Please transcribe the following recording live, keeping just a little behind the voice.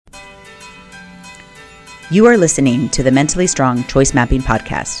You are listening to the Mentally Strong Choice Mapping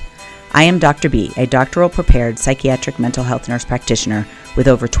Podcast. I am Dr. B, a doctoral prepared psychiatric mental health nurse practitioner with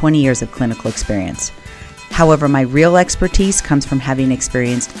over 20 years of clinical experience. However, my real expertise comes from having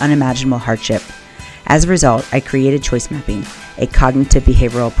experienced unimaginable hardship. As a result, I created choice mapping, a cognitive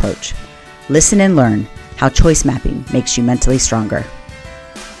behavioral approach. Listen and learn how choice mapping makes you mentally stronger.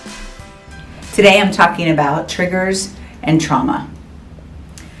 Today I'm talking about triggers and trauma.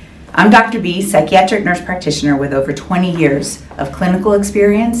 I'm Dr. B, psychiatric nurse practitioner with over 20 years of clinical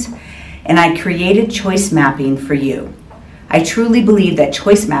experience, and I created choice mapping for you. I truly believe that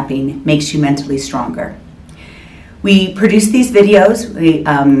choice mapping makes you mentally stronger. We produce these videos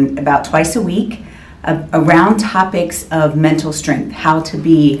about twice a week around topics of mental strength, how to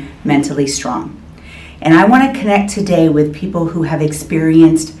be mentally strong. And I want to connect today with people who have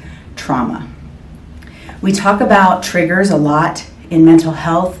experienced trauma. We talk about triggers a lot in mental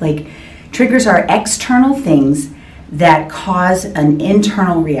health. Like, triggers are external things that cause an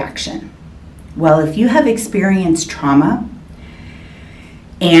internal reaction. Well, if you have experienced trauma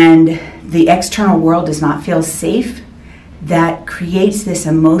and the external world does not feel safe, that creates this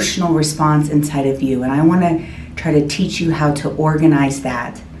emotional response inside of you. And I want to try to teach you how to organize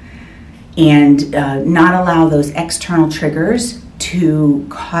that and not allow those external triggers to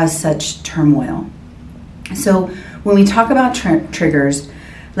cause such turmoil. So when we talk about triggers,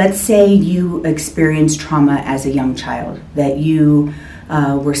 let's say you experienced trauma as a young child, that you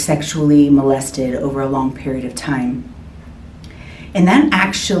were sexually molested over a long period of time. And that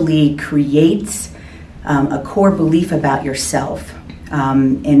actually creates a core belief about yourself.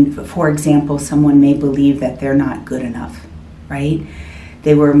 And for example, someone may believe that they're not good enough, right?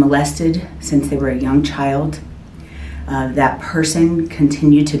 They were molested since they were a young child. That person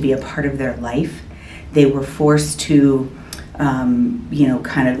continued to be a part of their life. They were forced to,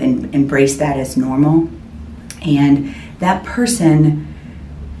 kind of embrace that as normal. And that person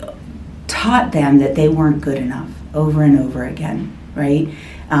taught them that they weren't good enough over and over again, right?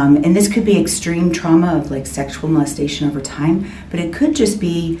 And this could be extreme trauma of like sexual molestation over time, but it could just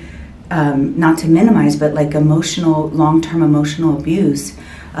be, not to minimize, but like long-term emotional abuse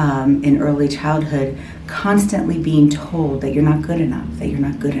in early childhood, constantly being told that you're not good enough,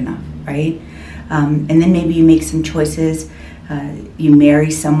 right? And then maybe you make some choices. You marry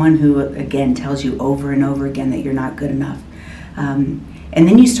someone who, again, tells you over and over again that you're not good enough. And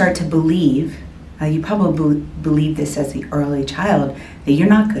then you start to believe, you probably believe this as the early child, that you're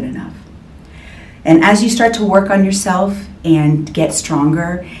not good enough. And as you start to work on yourself and get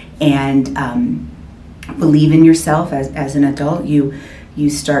stronger and believe in yourself as an adult, you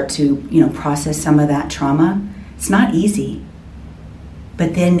start to process some of that trauma. It's not easy.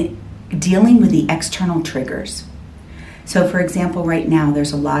 But then dealing with the external triggers. So for example, right now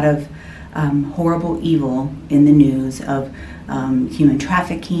there's a lot of horrible evil in the news of human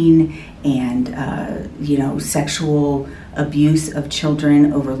trafficking and sexual abuse of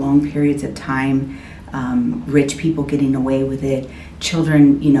children over long periods of time, rich people getting away with it,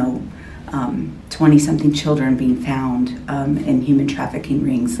 children, 20-something children being found in human trafficking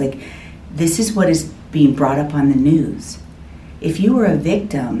rings. Like, this is what is being brought up on the news. If you were a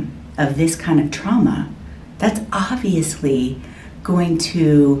victim of this kind of trauma, that's obviously going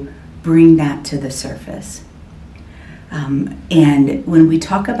to bring that to the surface. And when we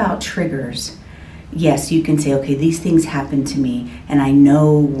talk about triggers, yes, you can say, okay, these things happen to me, and I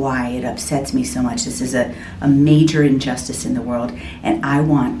know why it upsets me so much. This is a major injustice in the world, and I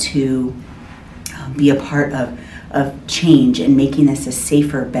want to be a part of change and making this a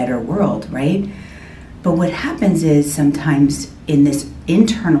safer, better world, right? But what happens is sometimes in this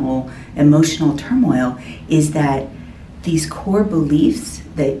internal emotional turmoil is that these core beliefs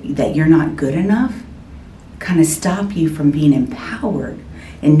that you're not good enough kind of stop you from being empowered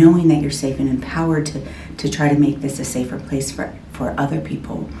and knowing that you're safe and empowered to try to make this a safer place for other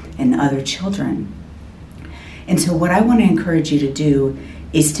people and other children. And so what I want to encourage you to do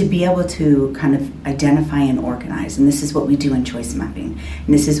is to be able to kind of identify and organize. And this is what we do in choice mapping.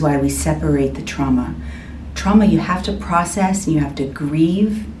 And this is why we separate the trauma. Trauma you have to process and you have to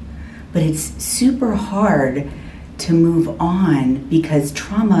grieve, but it's super hard to move on because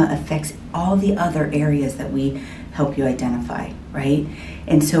trauma affects all the other areas that we help you identify, right?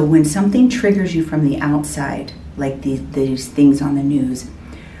 And so when something triggers you from the outside, like these things on the news,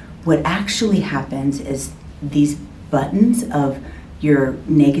 what actually happens is these buttons of your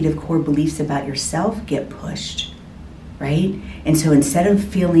negative core beliefs about yourself get pushed, right? And so instead of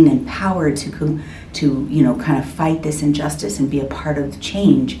feeling empowered to kind of fight this injustice and be a part of the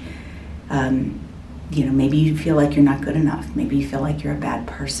change, maybe you feel like you're not good enough. Maybe you feel like you're a bad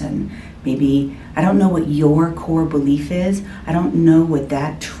person. Maybe, I don't know what your core belief is. I don't know what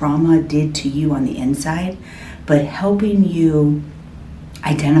that trauma did to you on the inside, but helping you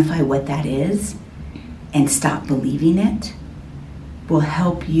identify what that is and stop believing it will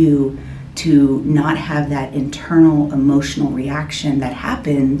help you to not have that internal emotional reaction that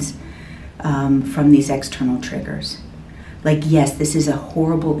happens from these external triggers. Like, yes, this is a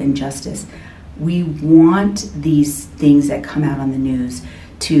horrible injustice. We want these things that come out on the news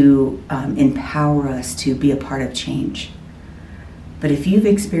to empower us to be a part of change. But if you've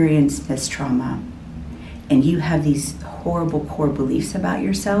experienced this trauma and you have these horrible core beliefs about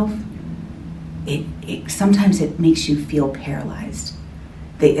yourself, sometimes it makes you feel paralyzed.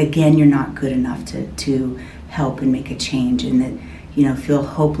 Again, you're not good enough to help and make a change, and that feel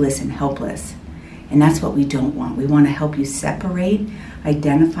hopeless and helpless. And that's what we don't want. We want to help you separate,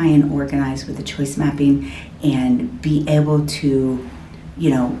 identify, and organize with the choice mapping, and be able to,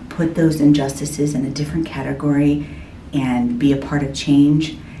 put those injustices in a different category and be a part of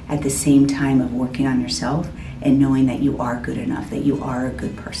change at the same time of working on yourself and knowing that you are good enough, that you are a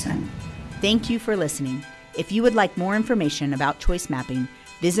good person. Thank you for listening. If you would like more information about choice mapping,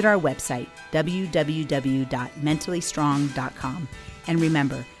 visit our website, www.mentallystrong.com. And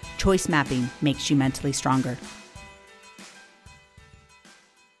remember, choice mapping makes you mentally stronger.